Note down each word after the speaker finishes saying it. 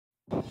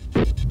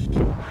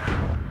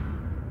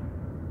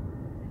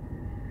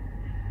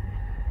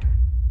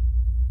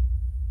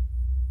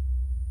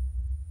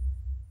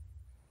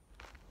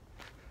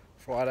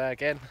Friday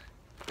again,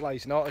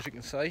 blazing hot as you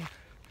can see.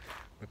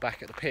 We're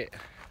back at the pit.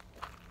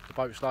 The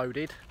boat's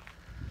loaded.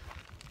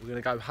 We're going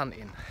to go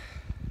hunting.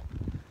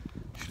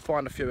 Should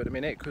find a few at the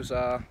minute because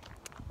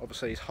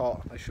obviously it's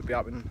hot. They should be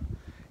up in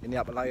the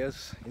upper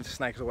layers, in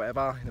snags or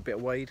whatever, in a bit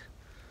of weed.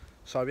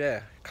 So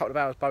yeah, a couple of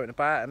hours boating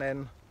about and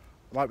then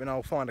I'm hoping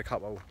I'll find a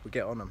couple. We'll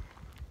get on them.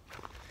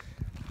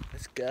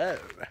 Let's go.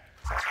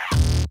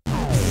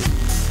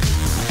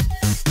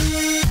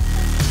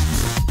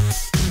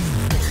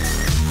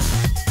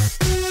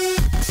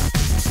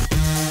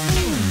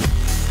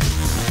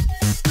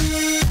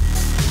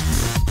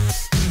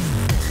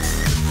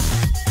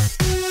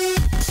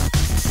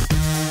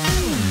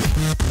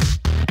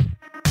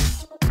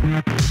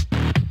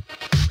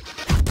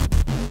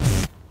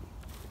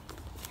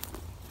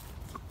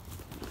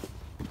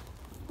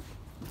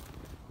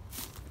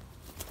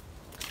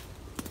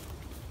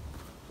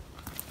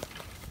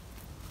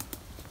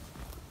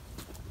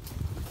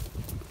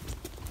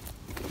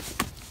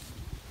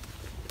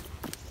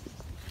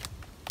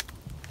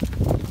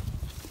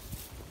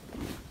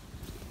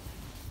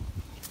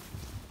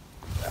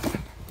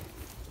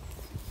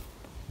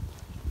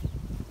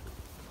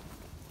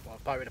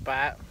 Boated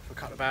about for a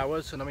couple of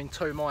hours and I'm in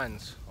two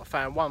minds. I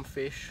found one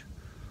fish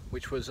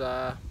which was,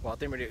 well, I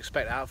didn't really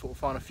expect that. I thought we'd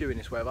find a few in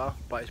this weather,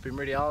 but it's been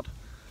really hard.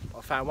 I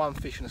found one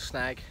fish and a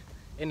snag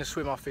in the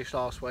swim I fished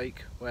last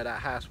week where that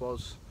house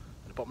was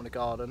at the bottom of the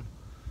garden,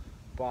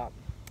 but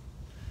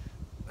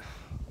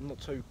I'm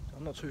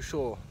not too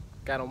sure.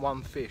 Going on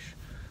one fish.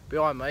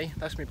 Behind me,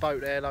 that's my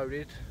boat there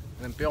loaded,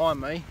 and then behind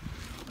me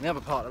on the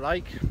other part of the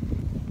lake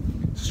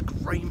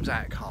screams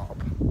out carp.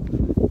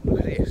 Look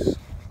at this.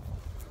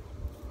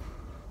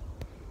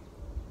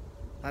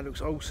 That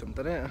looks awesome,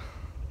 doesn't it?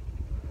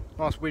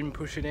 Nice wind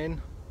pushing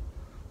in,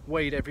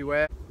 weed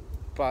everywhere,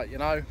 but you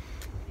know,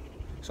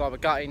 it's either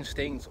gut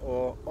instinct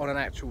or on an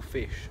actual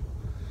fish.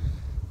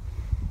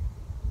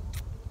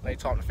 Need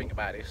time to think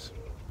about this.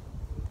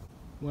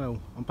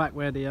 Well, I'm back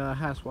where the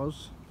house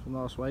was from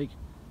last week.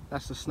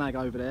 That's the snag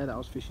over there that I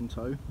was fishing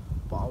to,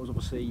 but I was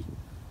obviously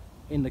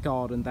in the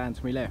garden down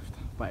to my left.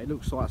 But it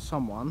looks like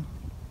someone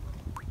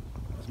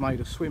has made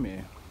a swim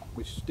here,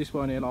 which this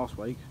weren't here last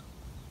week.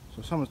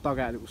 So someone's dug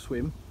out a little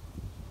swim,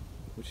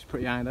 which is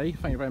pretty handy.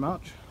 Thank you very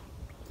much.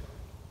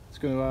 It's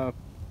going to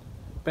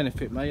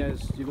benefit me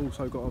as you've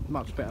also got a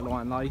much better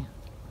line lay.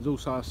 There's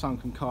also a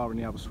sunken car in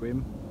the other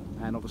swim,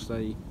 and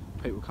obviously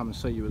people come and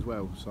see you as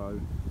well. So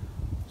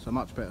it's a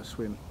much better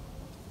swim.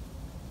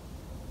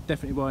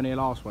 Definitely weren't here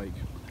last week.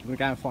 I'm going to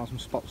go and find some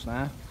spots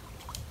now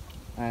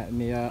out in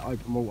the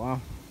open water.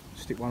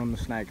 Stick one on the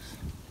snags.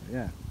 But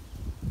yeah,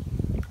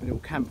 a little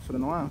camp for the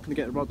night. I'm going to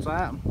get the rods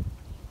out.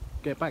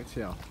 Get back to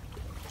you.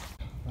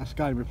 That's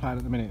the game we're playing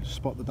at the minute,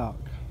 spot the duck.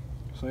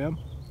 See them?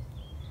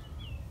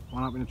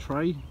 One up in a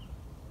tree.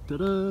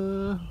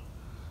 Ta-da!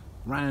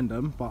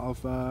 Random, but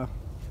I've, yeah,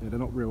 they're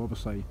not real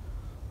obviously.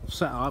 I've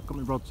set up, got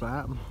my rods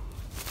out.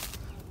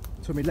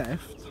 To my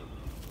left,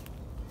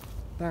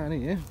 down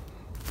here,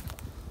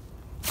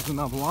 there's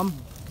another one.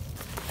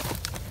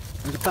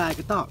 There's a bag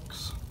of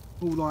ducks.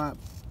 All like,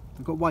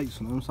 they've got weights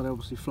on them, so they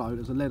obviously float.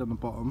 There's a lead on the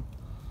bottom.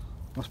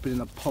 Must have been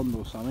in a pond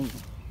or something.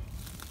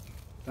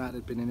 That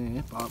had been in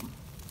here, but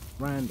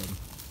random.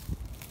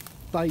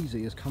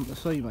 Daisy has come to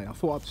see me. I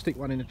thought I'd stick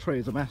one in a tree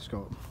as a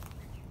mascot.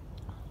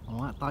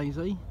 Alright,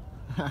 Daisy.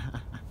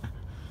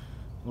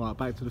 Right,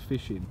 back to the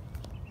fishing.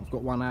 I've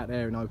got one out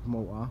there in open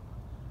water,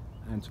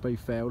 and to be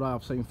fair, although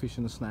I've seen fish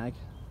in the snag,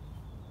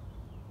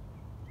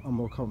 I'm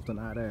more confident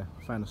out there.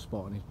 I found a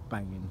spot and it's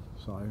banging.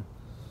 So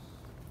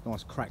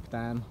nice crack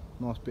down,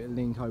 nice bit of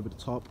link over the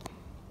top.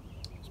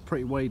 It's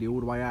pretty weedy all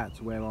the way out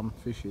to where I'm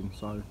fishing,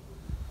 so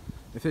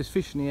if there's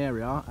fish in the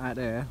area out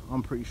there,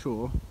 I'm pretty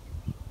sure,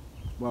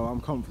 well,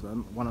 I'm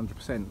confident 100%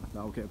 that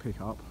I'll get a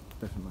pick up,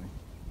 definitely.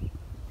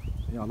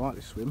 Yeah, I like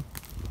this swim.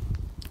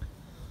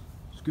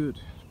 It's good,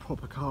 it's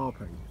proper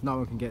carping. No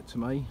one can get to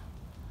me.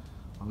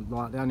 I'm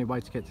like, the only way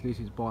to get to this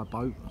is by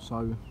boat,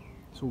 so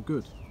it's all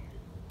good.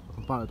 I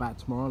can boat about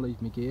tomorrow, leave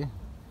my gear,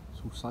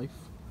 it's all safe,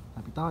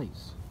 happy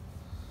days.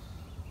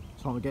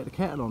 Time to get the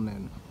kettle on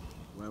then.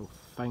 Well,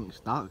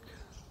 thanks duck.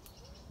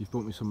 You've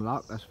brought me some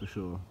luck, that's for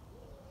sure.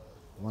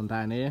 One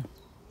down here,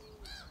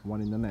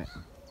 one in the net.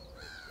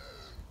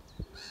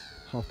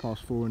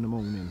 4:30 in the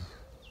morning.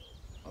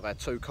 I've had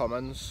two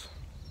commons.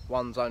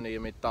 One's only a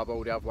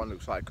mid-double, the other one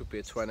looks like it could be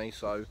a 20,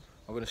 so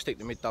I'm going to stick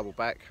the mid-double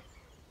back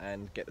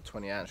and get the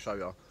 20 out and show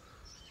you.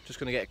 Just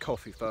going to get a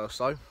coffee first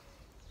though.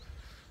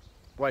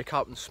 Wake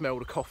up and smell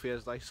the coffee,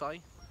 as they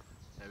say.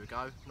 There we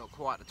go, not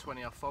quite the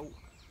 20 I thought.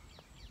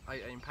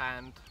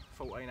 £18,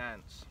 14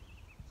 ounce.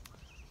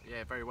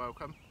 Yeah, very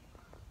welcome.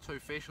 Two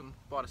fish on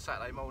by the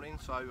Saturday morning,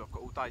 so I've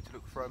got all day to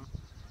look for them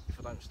if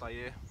I don't stay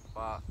here,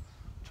 but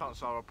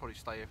chances are I'll probably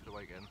stay here for the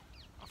weekend.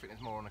 I think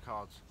there's more on the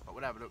cards, but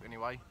we'll have a look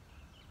anyway.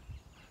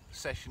 The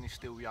session is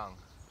still young.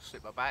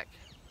 Slip my back,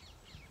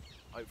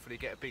 hopefully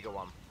get a bigger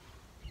one.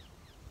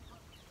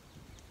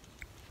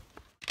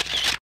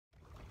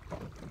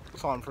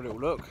 Time for a little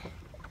look.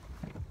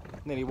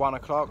 Nearly 1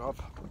 o'clock.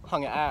 I've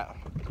hung it out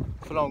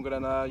for longer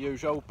than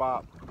usual,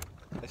 but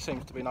there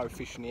seems to be no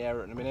fish in the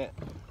area at the minute.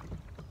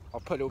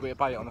 I've put a little bit of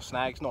bait on the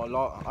snags, not a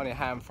lot, only a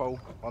handful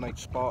on each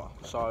spot,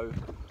 so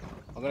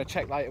I'm going to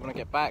check later when I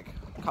get back.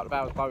 A couple of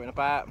hours boating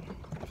about.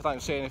 If I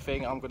don't see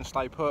anything, I'm going to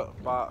stay put,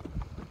 but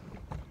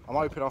I'm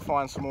hoping I'll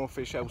find some more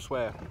fish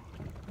elsewhere.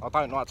 I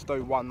don't like to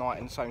do one night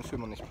in the same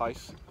swim on this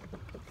place.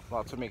 I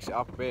like to mix it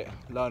up a bit,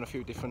 learn a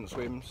few different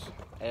swims,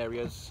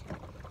 areas,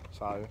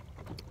 so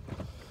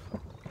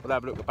we'll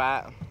have a look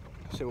about,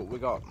 see what we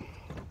got.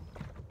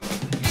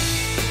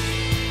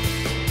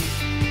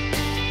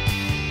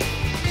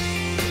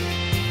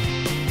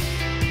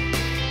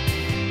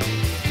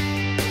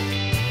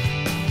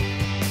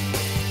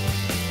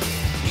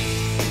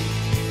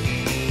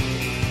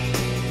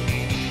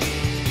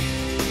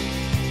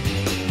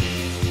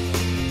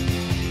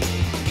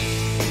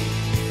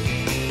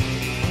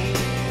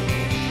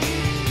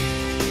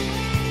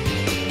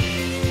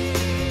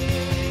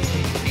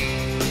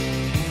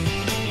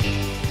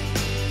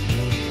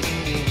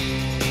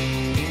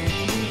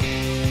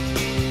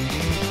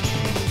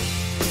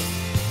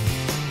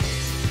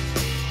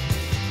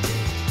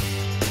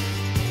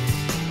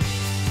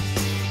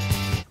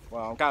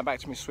 I'm going back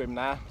to my swim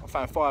now. I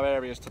found 5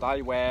 areas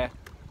today where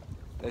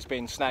there's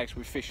been snags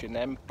with fish in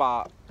them,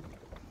 but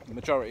the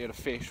majority of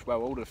the fish,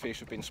 well, all of the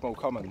fish have been small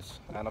commons,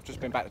 and I've just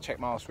been back to check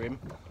my swim.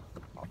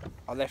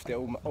 I left it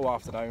all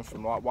afternoon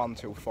from like 1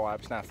 till 5,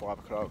 it's now 5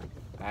 o'clock,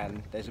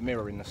 and there's a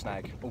mirror in the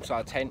snag. Also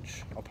a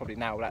tench, I'll probably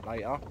nail that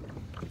later.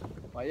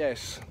 But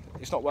yes,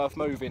 it's not worth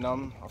moving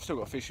on. I've still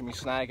got fish in my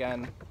snag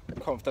and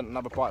I'm confident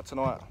another bite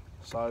tonight.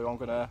 So I'm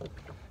gonna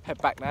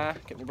head back now,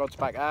 get my rods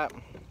back out,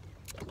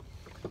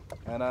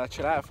 and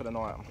chill out for the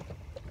night.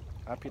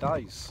 Happy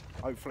days.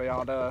 Hopefully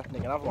I'll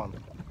nick another one.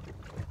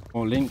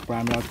 Or link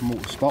round the open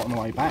water spot on the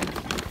way back.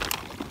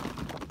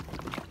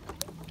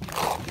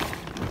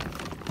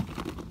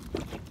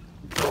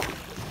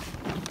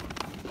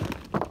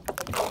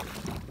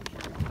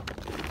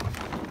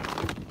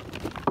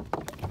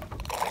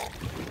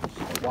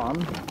 So one.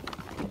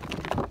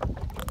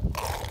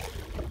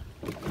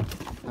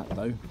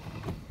 That'll do.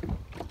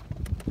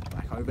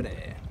 Back over there.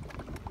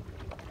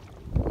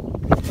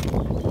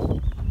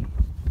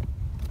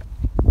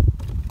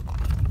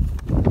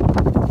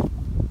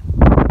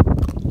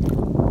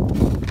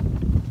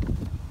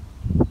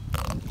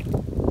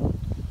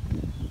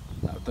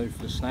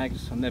 For the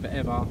snags. I never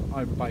ever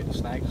overbait the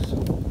snags,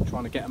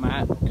 trying to get them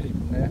out, keep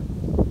them there.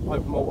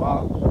 Open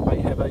water,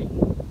 bait heavy,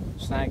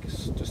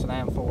 snags, just an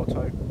handful or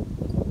two,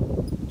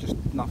 just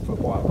enough for a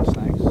bite of the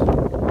snags.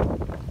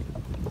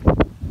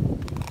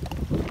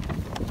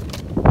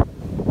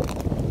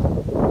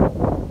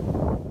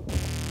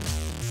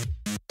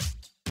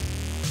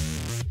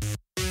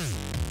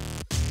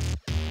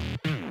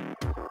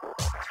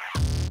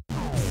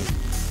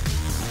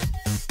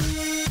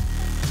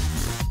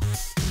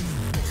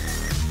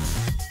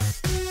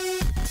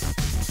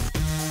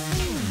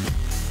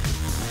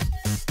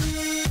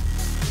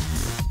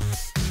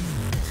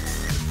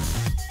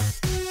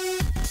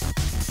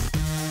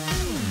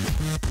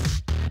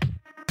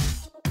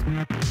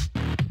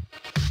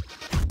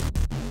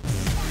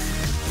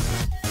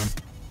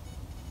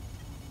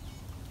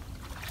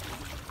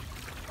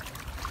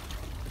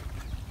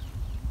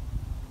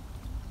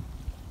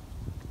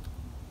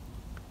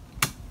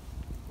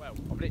 Well,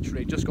 I've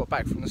literally just got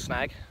back from the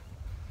snag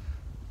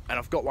and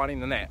I've got one in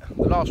the net.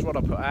 The last rod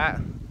I put out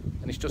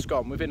and it's just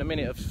gone within a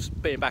minute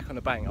of being back on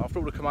the bank. After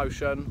all the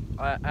commotion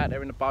out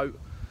there in the boat,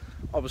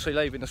 obviously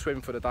leaving the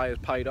swim for the day has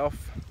paid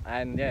off.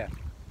 And yeah,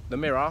 the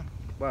mirror,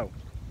 well,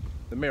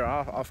 the mirror,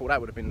 I thought that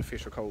would have been the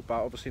fish I caught,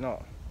 but obviously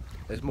not.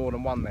 There's more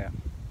than one there.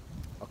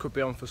 I could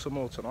be on for some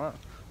more tonight.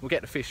 We'll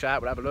get the fish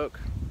out, we'll have a look.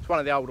 It's one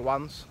of the older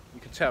ones.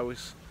 You can tell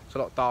it's a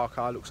lot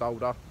darker, it looks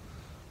older.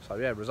 So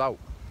yeah, result.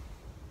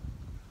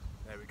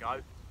 There we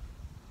go.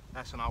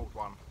 That's an old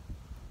one.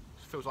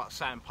 It feels like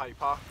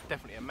sandpaper.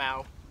 Definitely a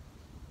male.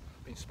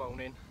 Been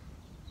spawning.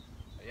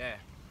 But yeah,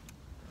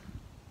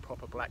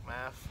 proper black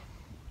mouth.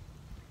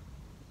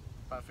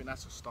 Don't think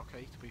that's a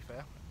stocky, to be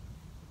fair.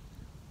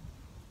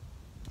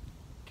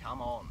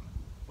 Come on.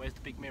 Where's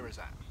the big mirrors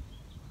at?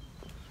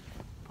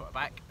 Put it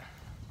back.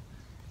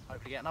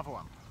 Hopefully get another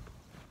one.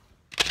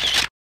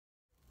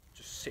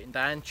 Just sitting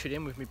down,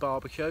 chilling with my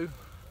barbecue,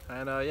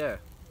 and yeah.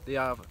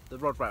 The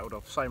rod rattled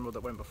off, same rod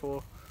that went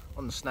before,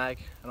 on the snag,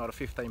 and I had a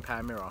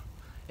 £15 mirror.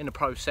 In the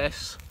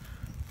process,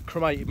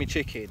 cremated my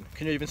chicken.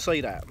 Can you even see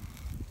that?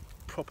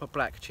 Proper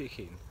black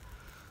chicken.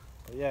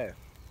 But yeah,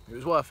 it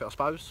was worth it, I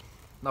suppose.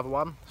 Another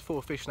one,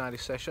 4 fish now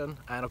this session,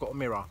 and I've got a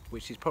mirror,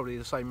 which is probably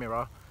the same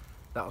mirror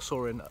that I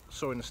saw in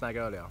the snag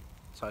earlier.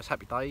 So it's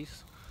happy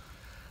days,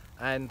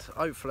 and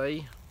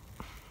hopefully,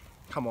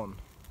 come on,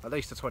 at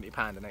least a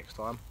 £20 the next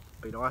time.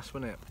 Be nice,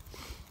 wouldn't it?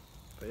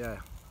 But yeah,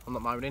 I'm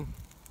not moaning.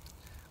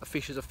 A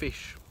fish is a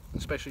fish,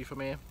 especially from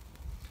here.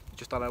 You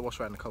just don't know what's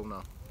around the corner.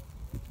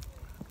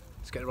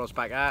 Let's get the rods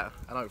back out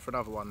and hope for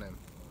another one then.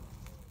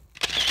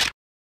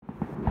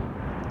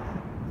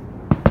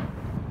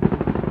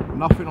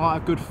 Nothing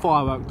like a good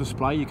firework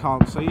display you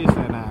can't see, is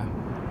there now?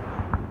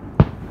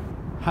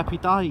 Happy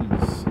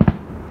days.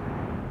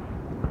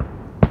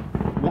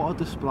 What a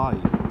display.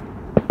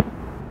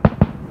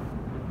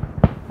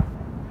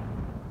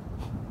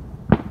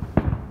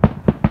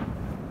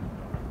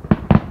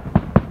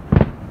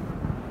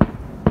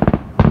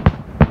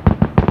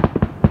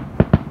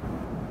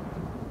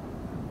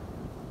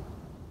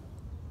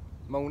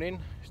 Morning,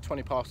 it's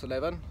 20 past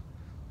 11.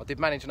 I did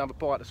manage another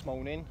bite this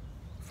morning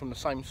from the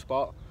same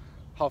spot,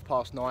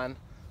 9:30.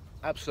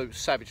 Absolute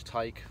savage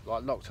take,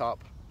 like locked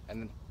up,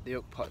 and the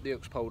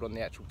hook's pulled on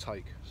the actual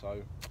take.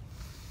 So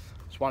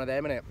it's one of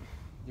them, innit?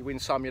 You win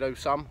some, you lose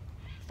some.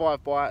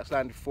 5 bites,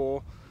 landed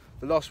 4.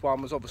 The last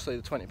one was obviously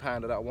the 20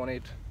 pounder that I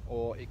wanted,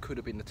 or it could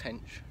have been the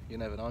tench. You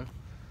never know.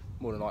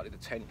 More than likely the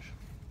tench.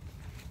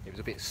 It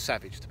was a bit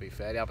savage, to be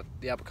fair.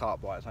 The other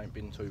carp bites ain't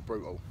been too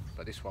brutal,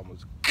 but this one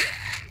was.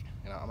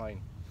 You know what I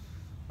mean?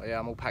 But yeah,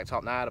 I'm all packed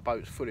up now, the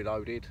boat's fully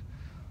loaded.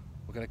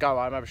 We're going to go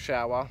home, have a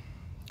shower,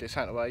 get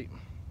something to eat.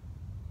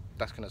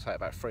 That's going to take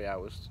about 3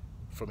 hours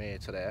from here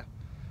to there.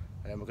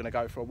 And then we're going to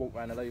go for a walk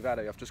around the Lee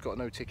Valley. I've just got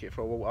a new ticket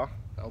for a water.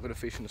 I'm going to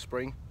fish in the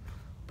spring.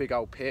 Big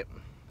old pit,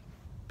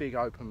 big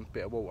open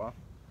bit of water.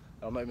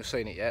 I've not even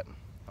seen it yet.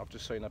 I've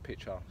just seen a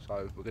picture,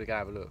 so we're going to go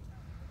have a look.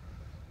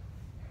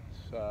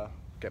 So,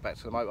 get back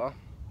to the motor,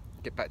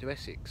 get back to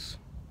Essex.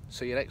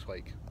 See you next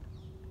week.